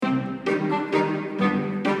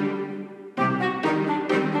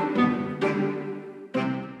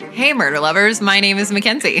Hey, murder lovers. My name is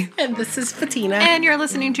Mackenzie. And this is Fatina. And you're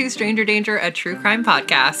listening to Stranger Danger, a true crime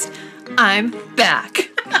podcast. I'm back,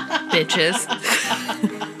 bitches.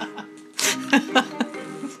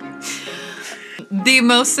 The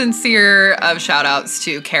most sincere of shout outs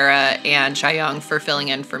to Kara and Chayoung for filling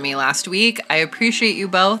in for me last week. I appreciate you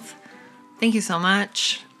both. Thank you so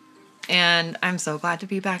much. And I'm so glad to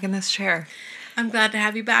be back in this chair. I'm glad to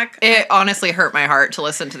have you back. It honestly hurt my heart to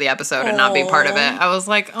listen to the episode and not be part of it. I was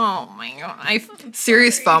like, oh my God.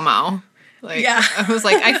 Serious FOMO. Yeah. I was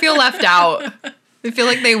like, I feel left out. I feel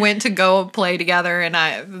like they went to go play together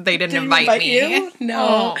and they didn't invite me. You?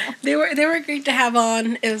 No. Oh. They were great to have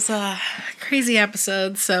on. It was a crazy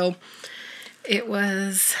episode, so it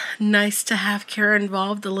was nice to have Kara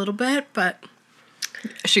involved a little bit, but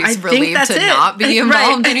she's relieved to not be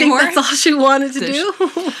involved anymore. I think that's all she wanted to do.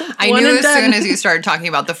 I knew as soon as you started talking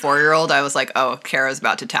about the 4-year-old, I was like, oh, Kara's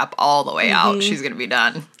about to tap all the way out. She's going to be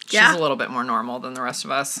done. Yeah. She's a little bit more normal than the rest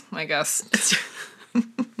of us, I guess.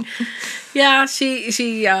 Yeah, she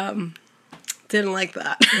didn't like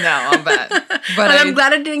that. No, I'll bet. But I'm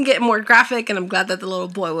glad it didn't get more graphic, and I'm glad that the little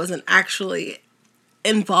boy wasn't actually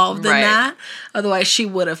involved in that. Otherwise, she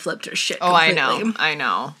would have flipped her shit completely. I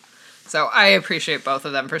know. So I appreciate both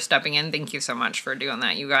of them for stepping in. Thank you so much for doing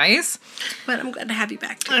that, you guys. But I'm glad to have you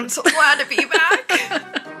back, too. I'm so glad to be back.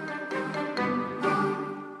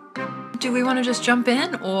 Do we want to just jump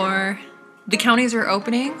in, or the counties are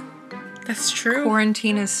opening? That's true.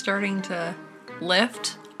 Quarantine is starting to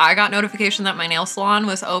lift. I got notification that my nail salon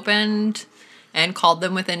was opened and called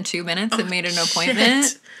them within 2 minutes and made an appointment.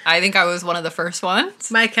 Shit. I think I was one of the first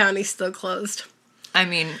ones. My county's still closed. I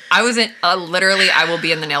mean, I was in, literally, I will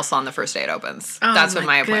be in the nail salon the first day it opens. That's when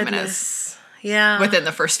my appointment is. Yeah. Within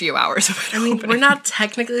the first few hours of it opening. We're not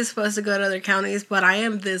technically supposed to go to other counties, but I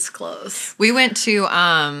am this close. We went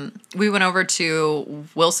over to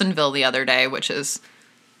Wilsonville the other day, which is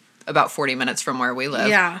about 40 minutes from where we live.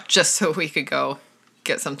 Yeah. Just so we could go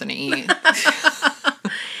get something to eat.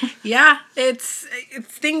 Yeah, it's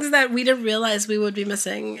things that we didn't realize we would be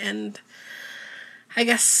missing, and I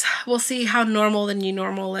guess we'll see how normal the new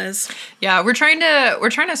normal is. Yeah, we're trying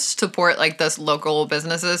to support like this local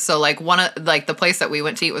businesses. So like the place that we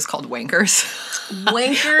went to eat was called Wankers.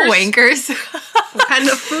 Wankers? Wankers. What kind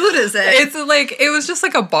of food is it? It's like, it was just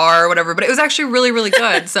like a bar or whatever, but it was actually really, really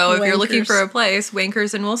good. So if you're looking for a place,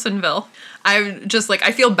 Wankers in Wilsonville. I'm just like,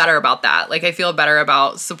 I feel better about that. Like, I feel better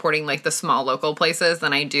about supporting like the small local places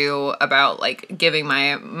than I do about like giving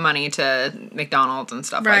my money to McDonald's and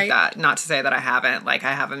stuff like that. Not to say that I haven't. Like,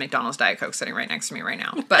 I have a McDonald's Diet Coke sitting right next to me right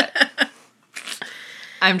now, but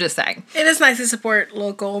I'm just saying. It is nice to support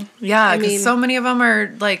local. Yeah, because so many of them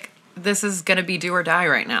are like, this is going to be do or die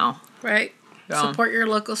right now. Right. Yeah. Support your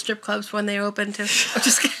local strip clubs when they open too.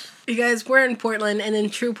 Just kidding. You guys, we're in Portland, and in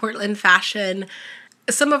true Portland fashion,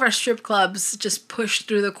 some of our strip clubs just pushed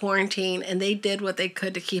through the quarantine, and they did what they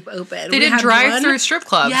could to keep open. They did drive-through strip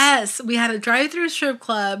clubs. Yes, we had a drive-through strip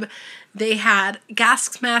club. They had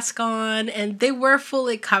gas mask on, and they were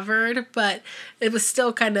fully covered, but it was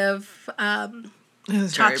still kind of it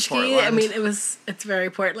was very Portland. I mean, it's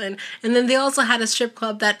very Portland. And then they also had a strip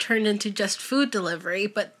club that turned into just food delivery,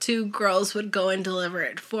 but 2 girls would go and deliver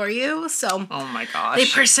it for you. So, oh my gosh, they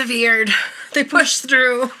persevered. They pushed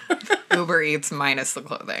through. Uber Eats minus the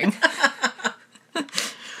clothing.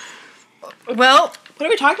 Well, what are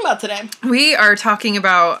we talking about today? We are talking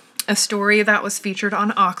about a story that was featured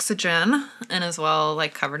on Oxygen and as well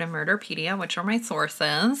like covered in Murderpedia, which are my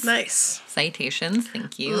sources. Nice. Citations,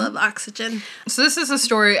 thank you. Love Oxygen. So this is a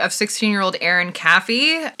story of 16-year-old Erin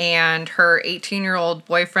Caffey and her 18-year-old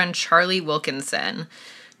boyfriend Charlie Wilkinson.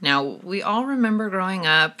 Now, we all remember growing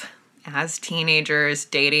up as teenagers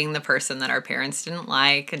dating the person that our parents didn't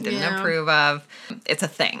like and didn't approve of. It's a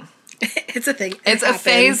thing. It's a thing. It's a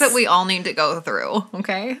phase that we all need to go through,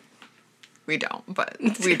 okay? We don't, but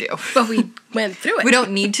we do. But we went through it. We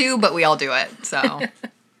don't need to, but we all do it. So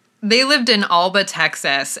they lived in Alba,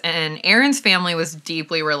 Texas, and Erin's family was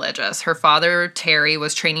deeply religious. Her father, Terry,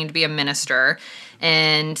 was training to be a minister,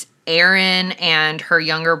 and Erin and her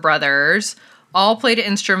younger brothers all played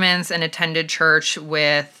instruments and attended church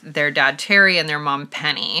with their dad, Terry, and their mom,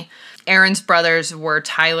 Penny. Erin's brothers were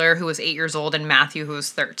Tyler, who was 8 years old, and Matthew, who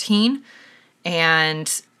was 13.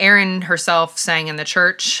 And Erin herself sang in the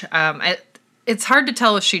church. It's hard to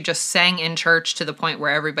tell if she just sang in church to the point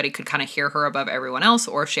where everybody could kind of hear her above everyone else,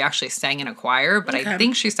 or if she actually sang in a choir. But I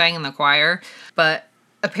think she sang in the choir. But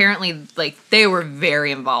apparently, like, they were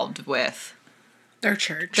very involved with their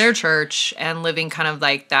church. Their church and living kind of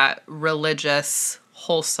like that religious,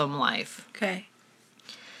 wholesome life. Okay.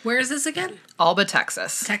 Where is this again? Alba,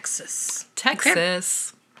 Texas. Texas. Okay.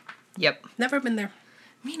 Yep. Never been there.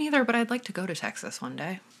 Me neither, but I'd like to go to Texas one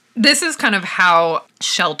day. This is kind of how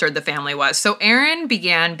sheltered the family was. So Aaron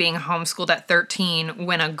began being homeschooled at 13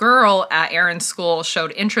 when a girl at Aaron's school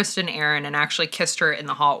showed interest in Aaron and actually kissed her in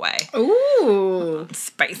the hallway. Ooh.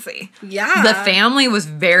 Spicy. Yeah. The family was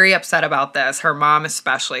very upset about this. Her mom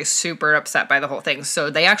especially, super upset by the whole thing. So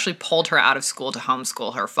they actually pulled her out of school to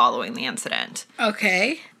homeschool her following the incident.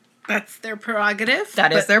 Okay. That's their prerogative.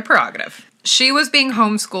 That is their prerogative. She was being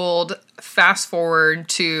homeschooled, fast forward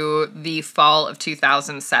to the fall of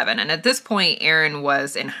 2007. And at this point, Erin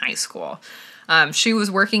was in high school. She was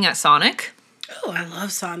working at Sonic. Oh, I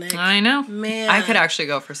love Sonic. I know. Man. I could actually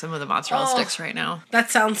go for some of the mozzarella sticks right now. That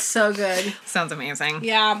sounds so good. Sounds amazing.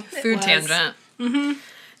 Yeah. Food tangent. Mm-hmm.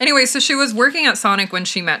 Anyway, so she was working at Sonic when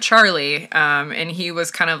she met Charlie, and he was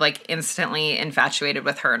kind of like instantly infatuated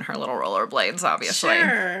with her and her little rollerblades, obviously.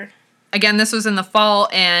 Sure. Again, this was in the fall,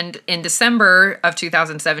 and in December of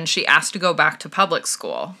 2007, she asked to go back to public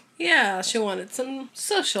school. Yeah, she wanted some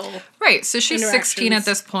social. Right, so she's 16 at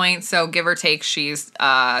this point, so give or take, she's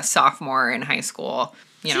a sophomore in high school.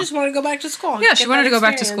 She just wanted to go back to school. Yeah, she wanted to go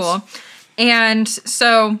back to school. And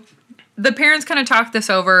so the parents kind of talked this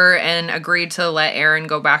over and agreed to let Erin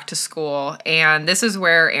go back to school, and this is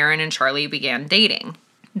where Erin and Charlie began dating.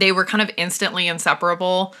 They were kind of instantly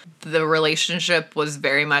inseparable. The relationship was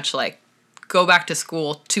very much like, go back to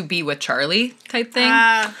school to be with Charlie type thing.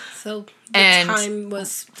 So the time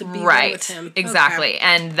was to be there with him. Exactly. Okay.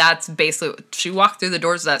 And that's basically, she walked through the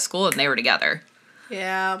doors of that school and they were together.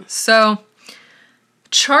 Yeah. So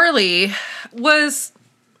Charlie was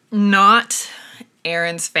not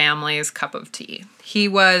Erin's family's cup of tea. He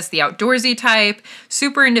was the outdoorsy type,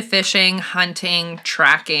 super into fishing, hunting,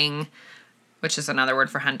 tracking, which is another word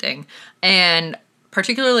for hunting, and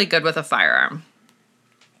particularly good with a firearm.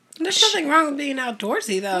 There's nothing wrong with being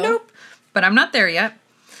outdoorsy, though. Nope. But I'm not there yet.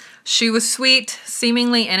 She was sweet,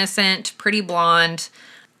 seemingly innocent, pretty blonde.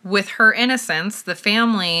 With her innocence, the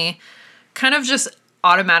family kind of just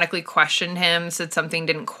automatically questioned him, said something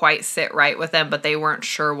didn't quite sit right with them, but they weren't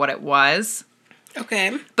sure what it was.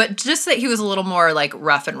 Okay. But just that he was a little more, like,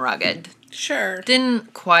 rough and rugged. Sure.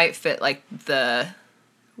 Didn't quite fit, like, the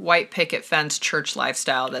white picket fence church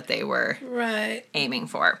lifestyle that they were aiming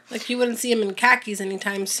for. Like, you wouldn't see him in khakis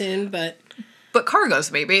anytime soon, but... But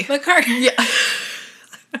cargos, maybe. But cargos. Yeah.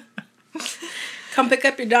 Come pick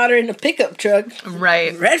up your daughter in a pickup truck.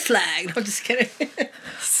 Right. Red flag. I'm just kidding.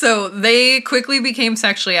 So they quickly became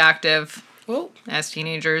sexually active, Whoa. as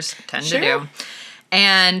teenagers tend to do.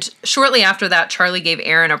 And shortly after that, Charlie gave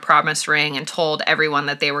Erin a promise ring and told everyone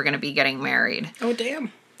that they were going to be getting married. Oh,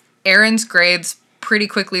 damn. Erin's grades pretty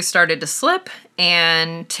quickly started to slip,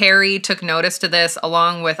 and Terry took notice to this,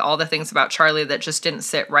 along with all the things about Charlie that just didn't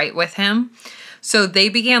sit right with him. So they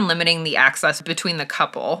began limiting the access between the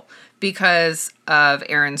couple because of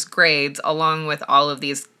Erin's grades, along with all of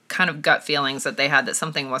these kind of gut feelings that they had that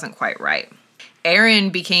something wasn't quite right.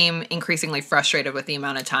 Erin became increasingly frustrated with the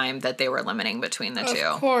amount of time that they were limiting between the two.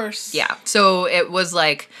 Of course. Yeah. So it was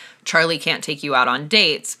like, Charlie can't take you out on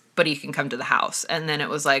dates, but he can come to the house. And then it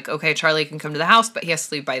was like, okay, Charlie can come to the house, but he has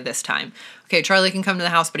to leave by this time. Okay, Charlie can come to the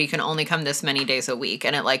house, but he can only come this many days a week.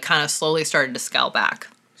 And it like kind of slowly started to scale back.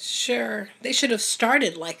 Sure. They should have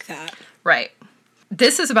started like that. Right.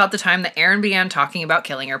 This is about the time that Erin began talking about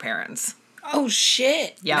killing her parents. Oh,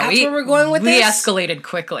 shit. Yeah, That's where we're going with this? We escalated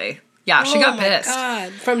quickly. Yeah, she got pissed. Oh, my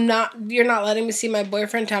God. From you're not letting me see my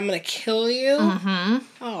boyfriend till I'm going to kill you? Mm-hmm.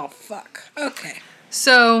 Oh, fuck. Okay.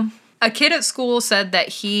 So, a kid at school said that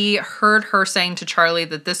he heard her saying to Charlie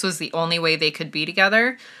that this was the only way they could be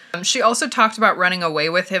together. She also talked about running away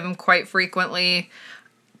with him quite frequently.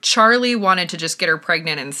 Charlie wanted to just get her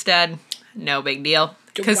pregnant instead. No big deal.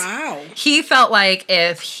 Wow. He felt like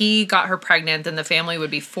if he got her pregnant, then the family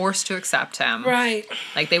would be forced to accept him. Right.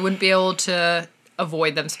 Like, they wouldn't be able to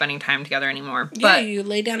avoid them spending time together anymore. Yeah, you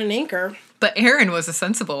lay down an anchor. But Erin was a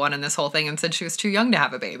sensible one in this whole thing and said she was too young to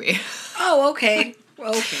have a baby. Oh, okay.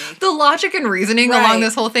 Okay. The logic and reasoning along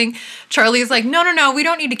this whole thing, Charlie's like, no, we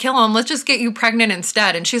don't need to kill him. Let's just get you pregnant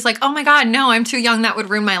instead. And she's like, oh my God, no, I'm too young. That would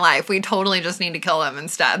ruin my life. We totally just need to kill him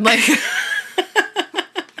instead. Like,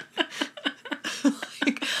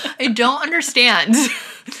 I don't understand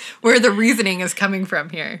where the reasoning is coming from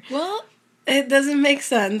here. Well, it doesn't make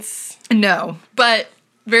sense. No, but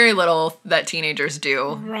very little that teenagers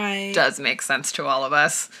do does make sense to all of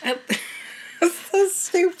us. That's so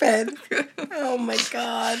stupid. Oh my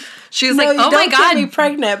God. She's like, oh my God, don't get me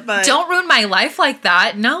pregnant, but don't ruin my life like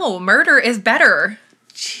that. No, murder is better.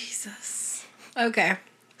 Jesus. Okay.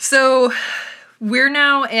 So We're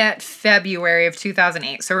now at February of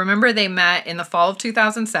 2008. So remember, they met in the fall of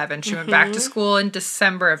 2007. She went back to school in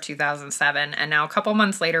December of 2007. And now a couple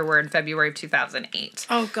months later, we're in February of 2008.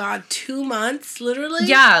 Oh, God. 2 months, literally?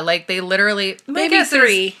 Yeah, like they literally... Maybe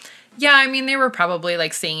 3. Yeah, I mean, they were probably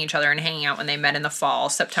like seeing each other and hanging out when they met in the fall,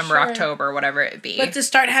 September, October, whatever it be. But to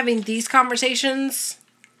start having these conversations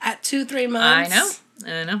at 2-3 months...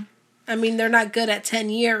 I know. I mean, they're not good at 10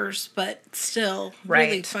 years, but still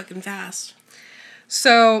really fucking fast.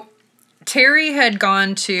 So Terry had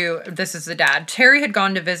gone to, this is the dad, Terry had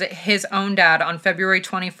gone to visit his own dad on February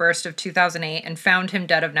 21st of 2008 and found him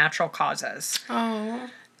dead of natural causes. Oh.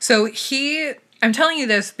 So I'm telling you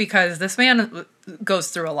this because this man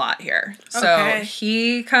goes through a lot here. So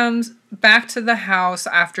he comes back to the house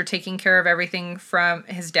after taking care of everything from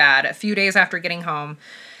his dad a few days after getting home.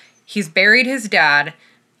 He's buried his dad,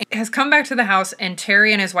 has come back to the house, and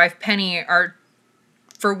Terry and his wife Penny are,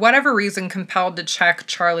 for whatever reason, compelled to check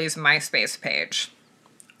Charlie's MySpace page.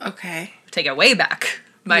 Okay. Take it way back.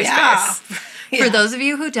 MySpace. Yeah. For those of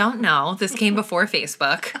you who don't know, this came before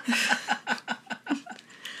Facebook.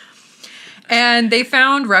 And they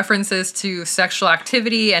found references to sexual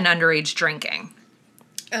activity and underage drinking.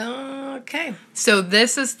 Okay. So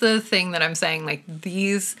this is the thing that I'm saying, like,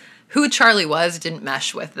 who Charlie was didn't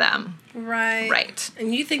mesh with them. Right. Right.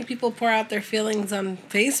 And you think people pour out their feelings on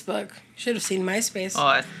Facebook. You should have seen MySpace.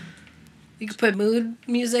 Oh, you could put mood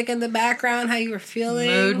music in the background, how you were feeling.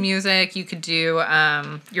 Mood music. You could do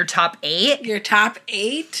your top 8. Your top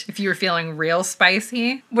 8? If you were feeling real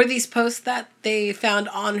spicy. Were these posts that they found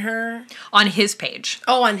on her? On his page.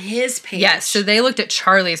 Oh, on his page. Yes, so they looked at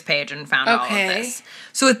Charlie's page and found all of this.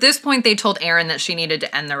 So at this point, they told Aaron that she needed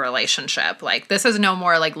to end the relationship. Like, this is no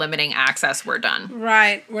more, like, limiting access. We're done.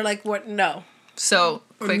 Right. We're like, what? No. So.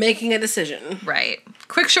 We're making a decision. Right.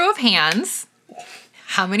 Quick show of hands.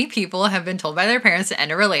 How many people have been told by their parents to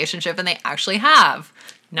end a relationship and they actually have?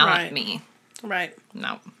 Not me. Right.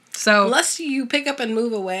 No. So. Unless you pick up and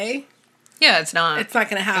move away. Yeah, it's not going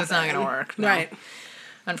to happen. It's not going to work. No. Right.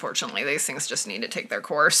 Unfortunately, these things just need to take their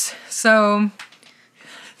course. So.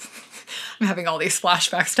 I'm having all these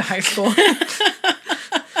flashbacks to high school.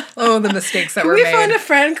 Oh, the mistakes that were made. Can we find a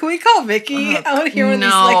friend? Can we call Vicky? I want to hear one of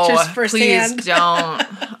these lectures firsthand. Please don't.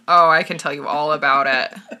 Oh, I can tell you all about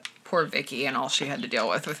it. Poor Vicky and all she had to deal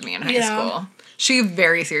with me in high school. She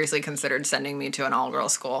very seriously considered sending me to an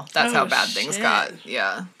all-girls school. That's how bad things got.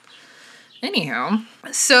 Yeah. Anywho,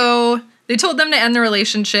 so they told them to end the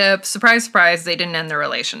relationship. Surprise, surprise, they didn't end the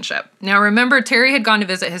relationship. Now, remember, Terry had gone to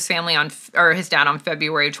visit his family his dad on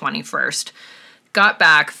February 21st. Got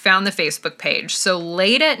back, found the Facebook page. So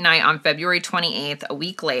late at night on February 28th, a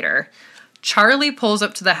week later, Charlie pulls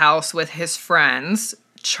up to the house with his friends,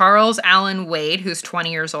 Charles Allen Wade, who's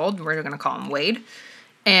 20 years old. We're going to call him Wade.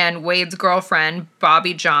 And Wade's girlfriend,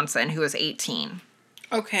 Bobby Johnson, who is 18.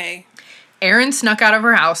 Okay. Aaron snuck out of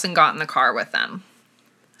her house and got in the car with them.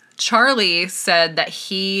 Charlie said that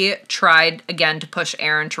he tried again to push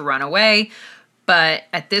Aaron to run away, but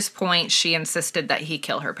at this point, she insisted that he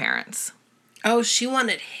kill her parents. Oh, she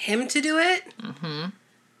wanted him to do it? Mm-hmm.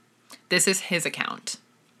 This is his account.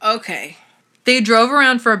 Okay. They drove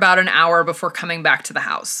around for about an hour before coming back to the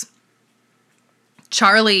house.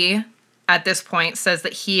 Charlie, at this point, says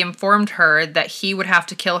that he informed her that he would have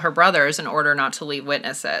to kill her brothers in order not to leave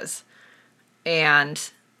witnesses. And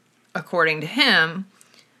according to him,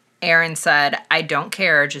 Aaron said, I don't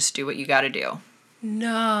care, just do what you gotta do.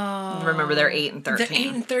 No. Remember, they're 8 and 13. They're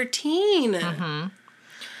 8 and 13. Mm-hmm.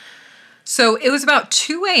 So it was about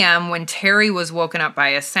 2 a.m. when Terry was woken up by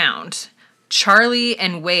a sound. Charlie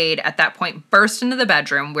and Wade at that point burst into the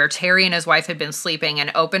bedroom where Terry and his wife had been sleeping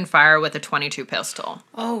and opened fire with a .22 pistol.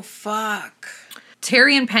 Oh, fuck.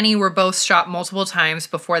 Terry and Penny were both shot multiple times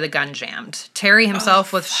before the gun jammed. Terry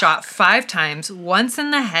himself was shot 5 times, once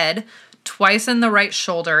in the head, twice in the right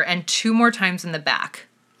shoulder, and 2 more times in the back.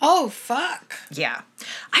 Oh, fuck. Yeah.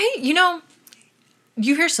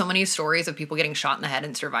 You hear so many stories of people getting shot in the head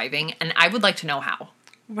and surviving, and I would like to know how.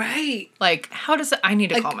 Right. Like, how does it... I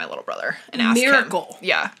need to call my little brother and ask miracle. him.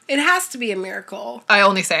 Yeah. It has to be a miracle. I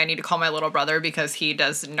only say I need to call my little brother because he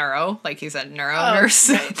does neuro. Like, he's a neuro nurse.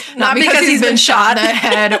 Right. Not because he's been shot in the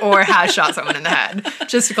head or has shot someone in the head.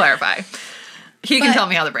 Just to clarify. He can tell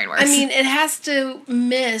me how the brain works. I mean, it has to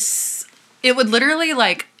miss... It would literally,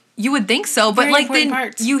 like... You would think so, but, like, then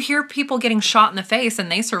parts. You hear people getting shot in the face and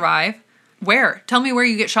they survive. Where? Tell me where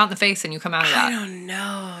you get shot in the face and you come out of that. I don't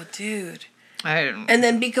know, dude. And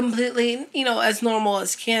then be completely, as normal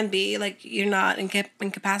as can be. Like, you're not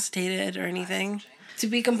incapacitated or anything. To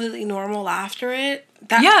be completely normal after it,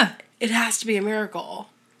 it has to be a miracle.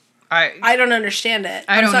 I don't understand it.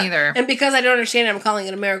 I don't either. And because I don't understand it, I'm calling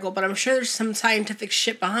it a miracle, but I'm sure there's some scientific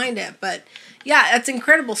shit behind it. But yeah, it's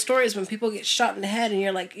incredible stories when people get shot in the head and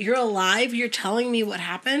you're like, you're alive? You're telling me what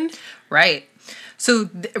happened? Right. So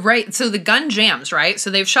the gun jams, right? So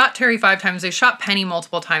they've shot Terry 5 times. They've shot Penny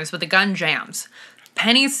multiple times, but the gun jams.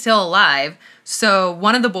 Penny's still alive. So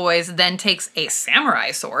one of the boys then takes a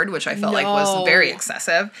samurai sword, which I felt like was very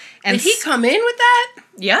excessive. And did he come in with that?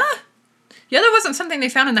 Yeah. Yeah, that wasn't something they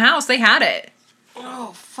found in the house. They had it.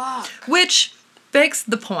 Oh, fuck. Which begs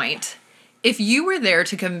the point. If you were there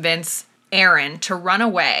to convince Aaron to run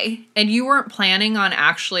away and you weren't planning on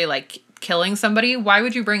actually, like, killing somebody, why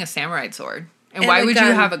would you bring a samurai sword? And why would you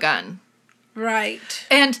have a gun? Right.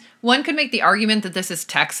 And one could make the argument that this is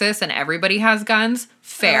Texas and everybody has guns.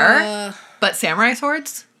 Fair. But samurai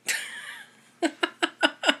swords?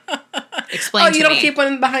 Explain to me. Oh, you don't keep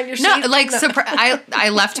one behind your seat? No, like, I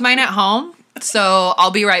left mine at home, so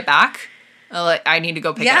I'll be right back. I need to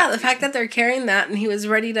go pick it up. Yeah, the fact that they're carrying that and he was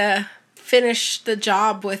ready to finish the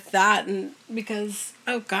job with that and because,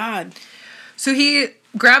 oh, God. So he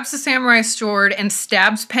grabs the samurai sword and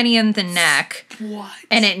stabs Penny in the neck. What?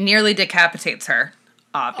 And it nearly decapitates her,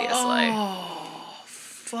 obviously. Oh,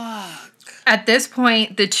 fuck. At this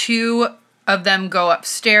point, the two of them go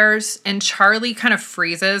upstairs, and Charlie kind of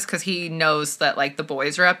freezes because he knows that, like, the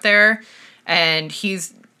boys are up there, and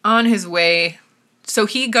he's on his way. So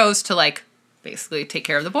he goes to, like, basically take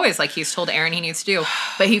care of the boys, like he's told Aaron he needs to do,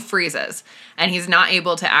 but he freezes, and he's not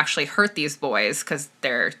able to actually hurt these boys because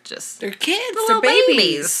they're kids, they're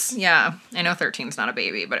babies. Yeah, I know 13's not a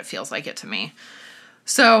baby, but it feels like it to me.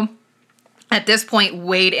 So at this point,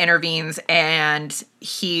 Wade intervenes and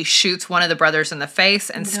he shoots one of the brothers in the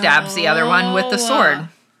face and stabs the other one with the sword.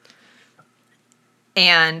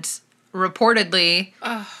 And reportedly,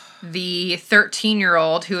 the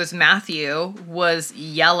 13-year-old, who is Matthew, was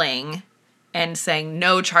yelling and saying,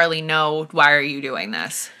 "No, Charlie, no, why are you doing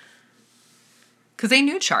this?" Because they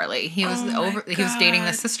knew Charlie. He was he was dating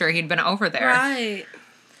the sister. He'd been over there. Right.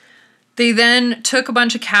 They then took a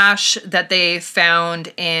bunch of cash that they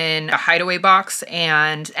found in a hideaway box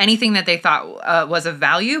and anything that they thought was of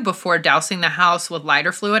value before dousing the house with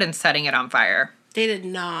lighter fluid and setting it on fire. They did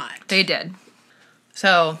not. They did.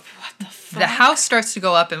 So what the fuck? The house starts to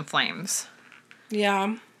go up in flames.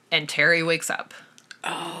 Yeah. And Terry wakes up.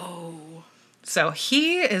 Oh. So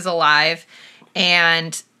he is alive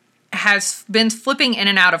and has been flipping in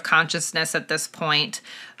and out of consciousness at this point,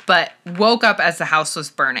 but woke up as the house was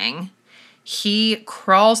burning. He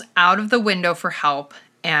crawls out of the window for help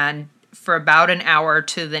and for about an hour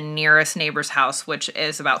to the nearest neighbor's house, which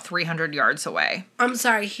is about 300 yards away. I'm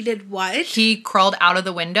sorry, he did what? He crawled out of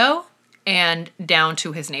the window and down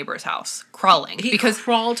to his neighbor's house, crawling. He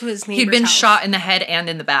crawled to his neighbor's house. He'd been shot in the head and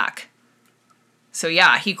in the back. So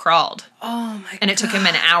yeah, he crawled. Oh my God. And it took him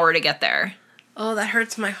an hour to get there. Oh, that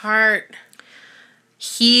hurts my heart.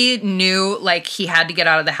 He knew, like, he had to get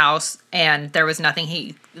out of the house, and there was nothing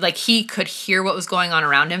he could hear what was going on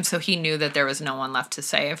around him, so he knew that there was no one left to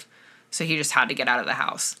save. So he just had to get out of the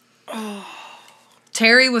house. Oh.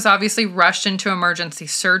 Terry was obviously rushed into emergency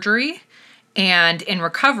surgery, and in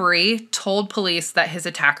recovery, told police that his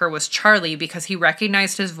attacker was Charlie because he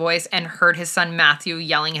recognized his voice and heard his son Matthew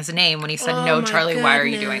yelling his name when he said, "No, Charlie, why are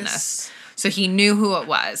you doing this?" So he knew who it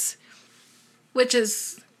was. Which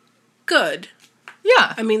is good.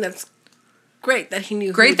 Yeah. I mean, that's great that he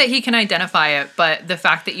knew. Great that he can identify it, but the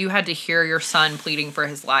fact that you had to hear your son pleading for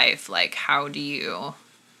his life, like, how do you...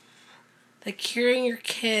 Like, hearing your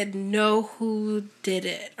kid know who did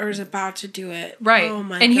it or is about to do it. Right. Oh,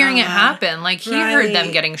 my God. And hearing it happen. Like, he heard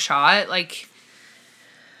them getting shot. Like...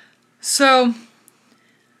 So...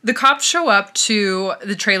 The cops show up to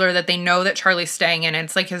the trailer that they know that Charlie's staying in.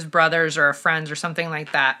 It's like his brothers or friends or something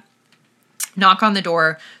like that. Knock on the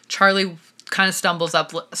door. Charlie kind of stumbles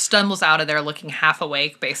out of there looking half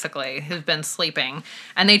awake, basically. He's been sleeping.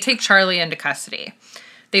 And they take Charlie into custody.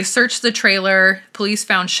 They searched the trailer. Police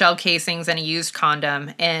found shell casings and a used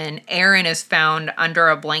condom. And Erin is found under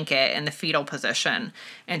a blanket in the fetal position.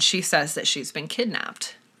 And she says that she's been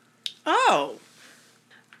kidnapped. Oh.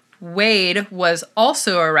 Wade was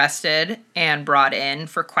also arrested and brought in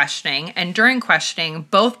for questioning. And during questioning,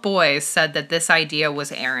 both boys said that this idea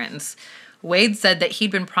was Erin's. Wade said that he'd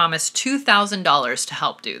been promised $2,000 to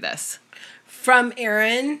help do this. From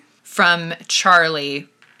Erin? From Charlie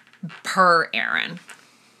per Erin.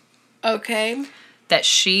 Okay. That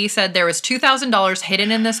she said there was $2,000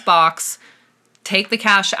 hidden in this box. Take the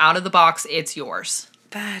cash out of the box. It's yours.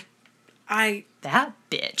 That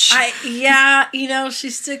bitch. Yeah,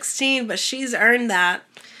 she's 16, but she's earned that.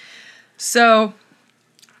 So,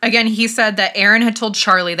 Again, he said that Aaron had told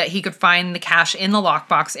Charlie that he could find the cash in the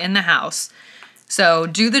lockbox in the house. So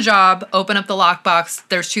do the job, open up the lockbox.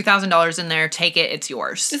 There's $2,000 in there. Take it. It's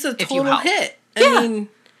yours. It's a total hit. Yeah. I mean,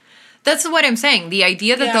 that's what I'm saying. The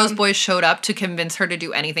idea that those boys showed up to convince her to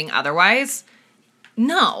do anything otherwise,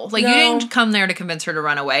 no. Like, you didn't come there to convince her to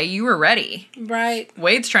run away. You were ready. Right.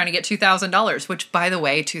 Wade's trying to get $2,000, which, by the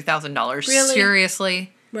way, $2,000. Really?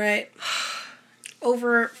 Seriously? Right.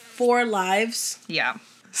 Over 4 lives. Yeah.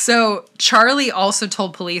 So Charlie also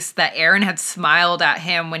told police that Aaron had smiled at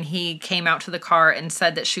him when he came out to the car and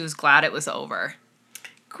said that she was glad it was over.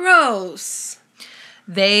 Gross.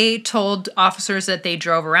 They told officers that they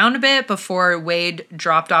drove around a bit before Wade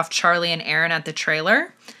dropped off Charlie and Aaron at the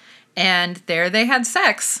trailer. And there they had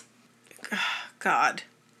sex. God.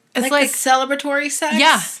 It's like a celebratory sex?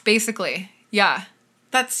 Yeah, basically. Yeah.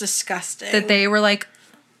 That's disgusting. That they were like...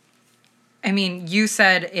 I mean, you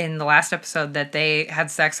said in the last episode that they had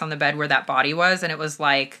sex on the bed where that body was, and it was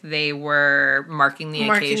like they were marking the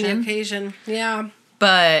occasion. Marking the occasion, yeah.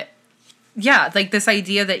 But, yeah, like this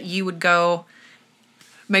idea that you would go,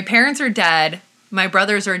 my parents are dead, my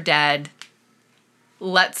brothers are dead,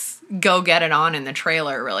 let's go get it on in the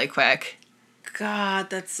trailer really quick. God,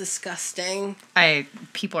 that's disgusting.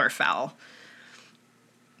 People are foul.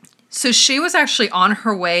 So she was actually on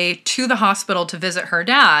her way to the hospital to visit her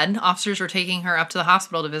dad. Officers were taking her up to the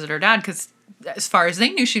hospital to visit her dad because, as far as they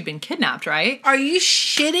knew, she'd been kidnapped, right? Are you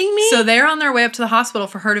shitting me? So they're on their way up to the hospital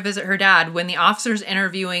for her to visit her dad when the officers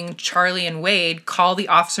interviewing Charlie and Wade call the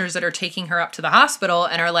officers that are taking her up to the hospital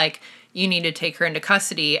and are like, you need to take her into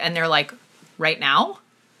custody. And they're like, right now?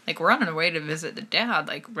 Like, we're on our way to visit the dad,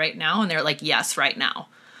 like, right now? And they're like, yes, right now.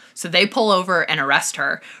 So they pull over and arrest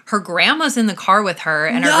her. Her grandma's in the car with her,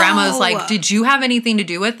 and her grandma's like, did you have anything to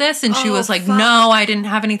do with this? And she was like, no, I didn't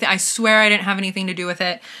have anything. I swear I didn't have anything to do with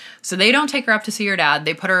it. So they don't take her up to see her dad.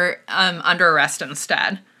 They put her under arrest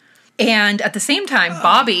instead. And at the same time,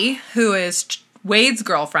 Bobby, who is Wade's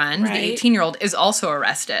girlfriend, the 18-year-old, is also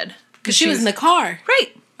arrested. Because she was in the car. Right.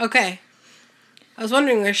 Okay. I was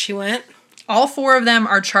wondering where she went. All 4 of them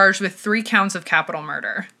are charged with 3 counts of capital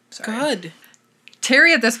murder. Sorry. Good.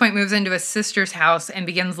 Terry at this point moves into his sister's house and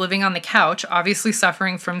begins living on the couch, obviously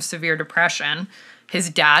suffering from severe depression.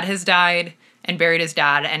 His dad has died and buried his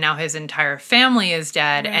dad, and now his entire family is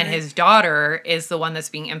dead, and his daughter is the one that's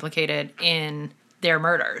being implicated in their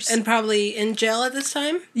murders. And probably in jail at this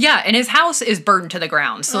time? Yeah, and his house is burned to the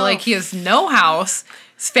ground. So, like, he has no house.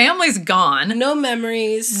 His family's gone. No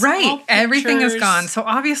memories. Right. Everything is gone. So,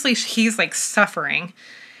 obviously, he's, like, suffering.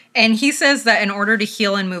 And he says that in order to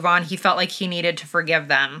heal and move on, he felt like he needed to forgive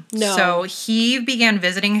them. No. So he began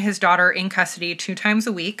visiting his daughter in custody 2 times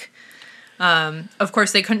a week. Of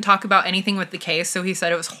course, they couldn't talk about anything with the case, so he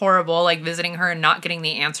said it was horrible, like, visiting her and not getting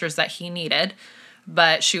the answers that he needed.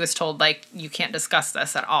 But she was told, like, you can't discuss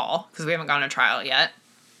this at all, because we haven't gone to trial yet.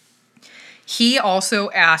 He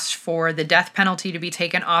also asked for the death penalty to be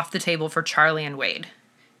taken off the table for Charlie and Wade.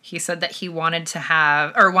 He said that he wanted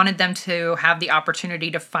them to have the opportunity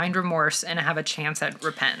to find remorse and have a chance at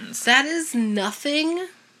repentance. That is nothing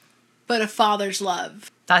but a father's love.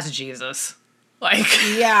 That's Jesus. Like,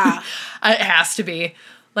 yeah. It has to be.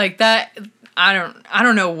 Like, that, I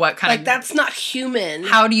don't know what kind of... Like, that's not human.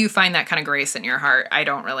 How do you find that kind of grace in your heart? I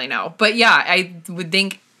don't really know. But yeah, I would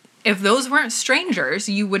think if those weren't strangers,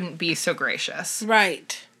 you wouldn't be so gracious.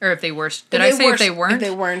 Right. Or if they were... Did I say if they weren't? If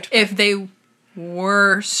they weren't. If they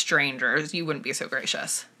were strangers, you wouldn't be so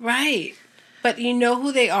gracious. Right. But you know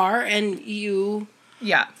who they are, and you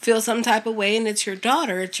feel some type of way, and it's your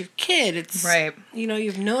daughter, it's your kid, it's... Right. You know,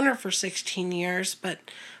 you've known her for 16 years, but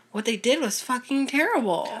what they did was fucking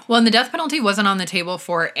terrible. Well, and the death penalty wasn't on the table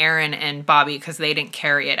for Aaron and Bobby because they didn't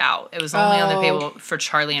carry it out. It was only on the table for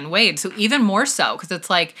Charlie and Wade. So even more so, because it's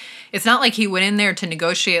like, it's not like he went in there to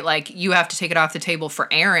negotiate, like, you have to take it off the table for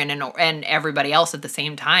Aaron and everybody else at the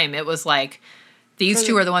same time. It was like, these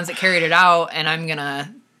 2 are the ones that carried it out, and I'm going to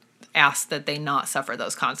ask that they not suffer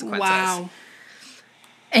those consequences. Wow.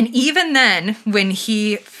 And even then, when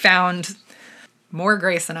he found more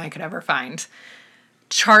grace than I could ever find,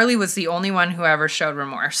 Charlie was the only one who ever showed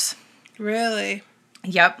remorse. Really?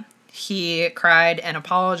 Yep. He cried and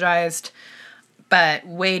apologized, but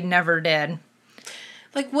Wade never did.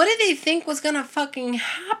 Like, what did they think was going to fucking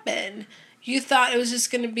happen? You thought it was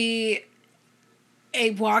just going to be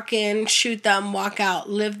a walk in, shoot them, walk out,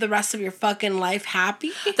 live the rest of your fucking life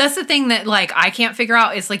happy? That's the thing that, like, I can't figure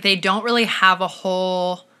out is, like, they don't really have a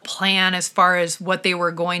whole plan as far as what they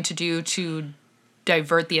were going to do to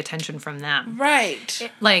divert the attention from them. Right.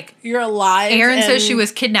 Like, you're alive. Aaron says she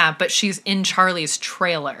was kidnapped, but she's in Charlie's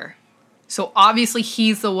trailer. So obviously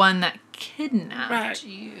he's the one that kidnapped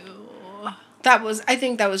you. I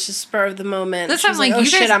think that was just spur of the moment. This She was like, oh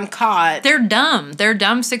shit, I'm caught. They're dumb. They're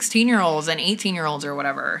dumb 16-year-olds and 18-year-olds or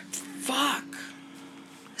whatever. Fuck.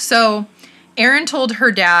 So, Erin told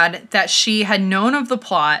her dad that she had known of the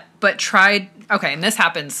plot, but tried... Okay, and this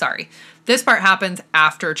happens, sorry. This part happens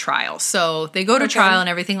after trial. So, they go to trial and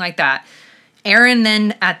everything like that. Erin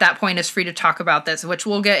then, at that point, is free to talk about this, which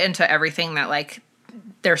we'll get into everything that, like,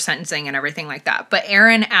 their sentencing and everything like that. But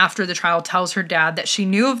Erin, after the trial, tells her dad that she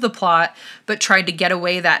knew of the plot, but tried to get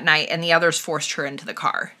away that night, and the others forced her into the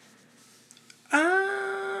car.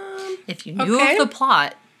 If you knew of the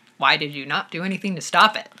plot, why did you not do anything to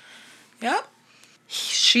stop it? Yep.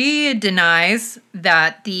 She denies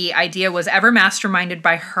that the idea was ever masterminded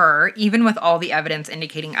by her, even with all the evidence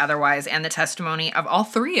indicating otherwise, and the testimony of all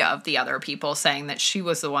three of the other people saying that she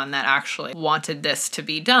was the one that actually wanted this to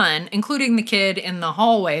be done, including the kid in the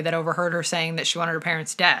hallway that overheard her saying that she wanted her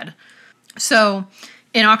parents dead. So,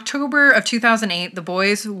 in October of 2008, the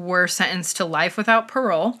boys were sentenced to life without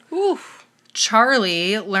parole. Oof.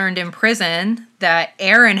 Charlie learned in prison that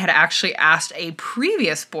Erin had actually asked a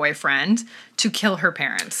previous boyfriend to kill her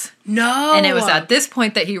parents. No. And it was at this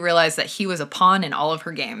point that he realized that he was a pawn in all of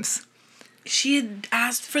her games. She had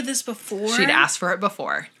asked for this before? She'd asked for it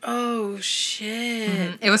before. Oh, shit.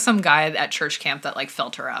 Mm-hmm. It was some guy at church camp that, like,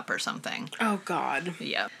 felt her up or something. Oh, God.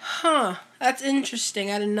 Yeah. Huh. That's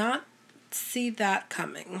interesting. I did not see that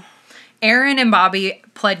coming. Erin and Bobby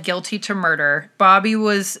pled guilty to murder. Bobby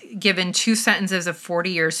was given 2 sentences of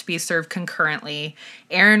 40 years to be served concurrently.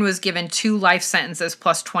 Erin was given 2 life sentences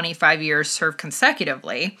plus 25 years served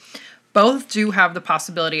consecutively. Both do have the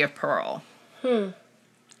possibility of parole.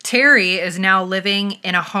 Terry is now living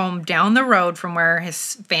in a home down the road from where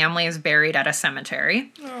his family is buried at a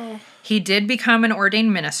cemetery. Oh. He did become an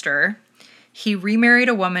ordained minister. He remarried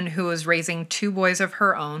a woman who was raising 2 boys of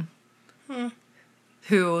her own,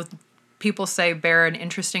 who... people say bear an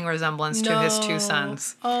interesting resemblance to his 2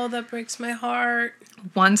 sons. Oh, that breaks my heart.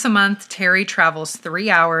 Once a month, Terry travels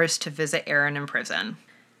 3 hours to visit Erin in prison.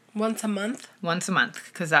 Once a month? Once a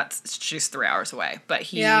month, because she's 3 hours away. But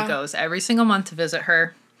he goes every single month to visit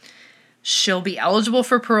her. She'll be eligible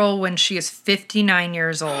for parole when she is 59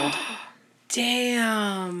 years old.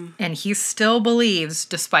 Damn. And he still believes,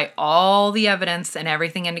 despite all the evidence and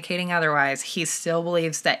everything indicating otherwise, he still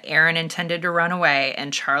believes that Erin intended to run away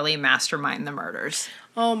and Charlie masterminded the murders.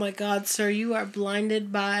 Oh my God, sir, you are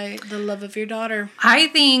blinded by the love of your daughter. I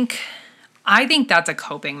think that's a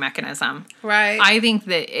coping mechanism. Right. I think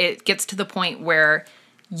that it gets to the point where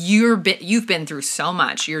you've been through so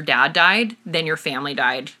much. Your dad died, then your family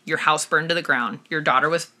died, your house burned to the ground, your daughter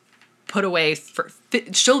was put away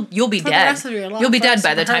you'll be dead. The rest of your life. You'll be dead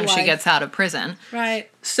by the time she gets out of prison. Right.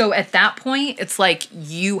 So at that point, it's like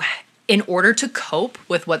in order to cope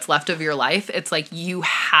with what's left of your life, it's like you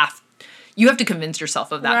have to convince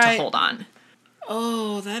yourself of that to hold on.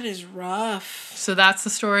 Oh, that is rough. So that's the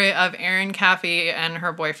story of Erin Caffey and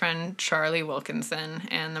her boyfriend Charlie Wilkinson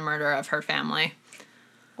and the murder of her family.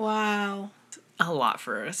 Wow. A lot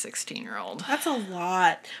for a 16-year-old. That's a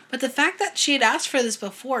lot. But the fact that she had asked for this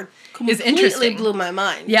before completely blew my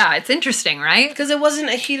mind. Yeah, it's interesting, right? Because it wasn't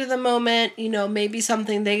a heat of the moment, maybe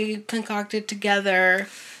something they concocted together.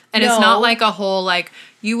 And it's not like a whole, like,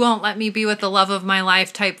 you won't let me be with the love of my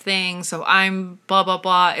life type thing, so I'm blah, blah,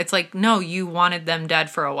 blah. It's like, no, you wanted them dead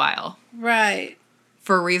for a while. Right.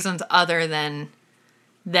 For reasons other than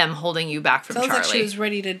them holding you back from Charlie. Sounds like she was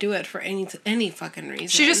ready to do it for any fucking reason.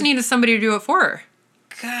 She just needed somebody to do it for her.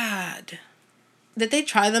 God. Did they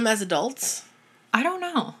try them as adults? I don't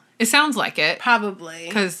know. It sounds like it. Probably.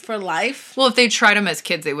 Because for life? Well, if they tried them as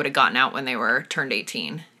kids, they would have gotten out when they were turned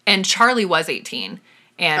 18. And Charlie was 18.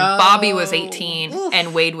 And Bobby was 18. Oof.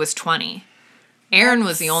 And Wade was 20. Erin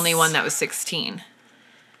was the only one that was 16.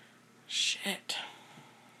 Shit.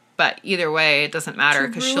 But either way, it doesn't matter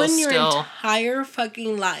because she'll still your entire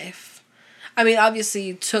fucking life. I mean, obviously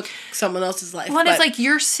you took someone else's life. Well, it's like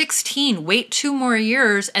you're 16. Wait 2 more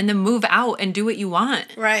years and then move out and do what you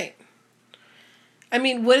want. Right. I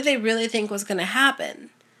mean, what did they really think was going to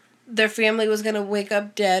happen? Their family was going to wake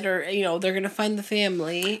up dead, or they're going to find the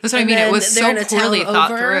family. That's what I mean. It was so poorly thought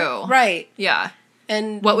through. Right. Yeah.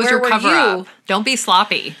 And what was your cover up? Don't be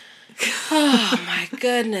sloppy. Oh my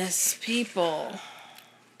goodness, people.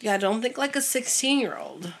 Yeah, don't think like a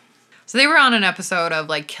 16-year-old. So they were on an episode of,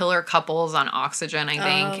 like, Killer Couples on Oxygen, I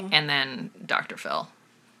think, and then Dr. Phil.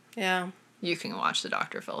 Yeah. You can watch the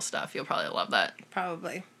Dr. Phil stuff. You'll probably love that.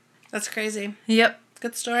 Probably. That's crazy. Yep.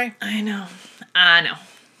 Good story. I know.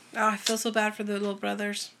 Oh, I feel so bad for the little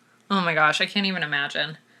brothers. Oh my gosh, I can't even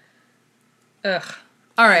imagine. Ugh.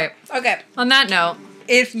 All right. Okay. On that note,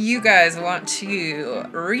 If you guys want to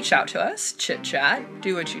reach out to us, chit chat,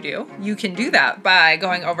 do what you do, you can do that by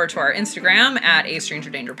going over to our Instagram at A Stranger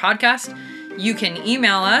Danger Podcast. You can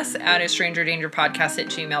email us at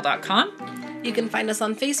astrangerdangerpodcast@gmail.com. You can find us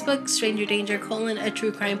on Facebook, Stranger Danger: a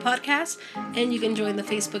True Crime Podcast, and you can join the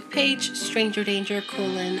Facebook page, Stranger Danger: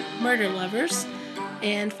 Murder Lovers,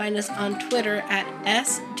 and find us on Twitter at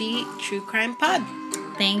SD True Crime Pod.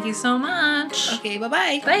 Thank you so much. Okay,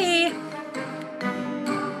 bye-bye. Bye.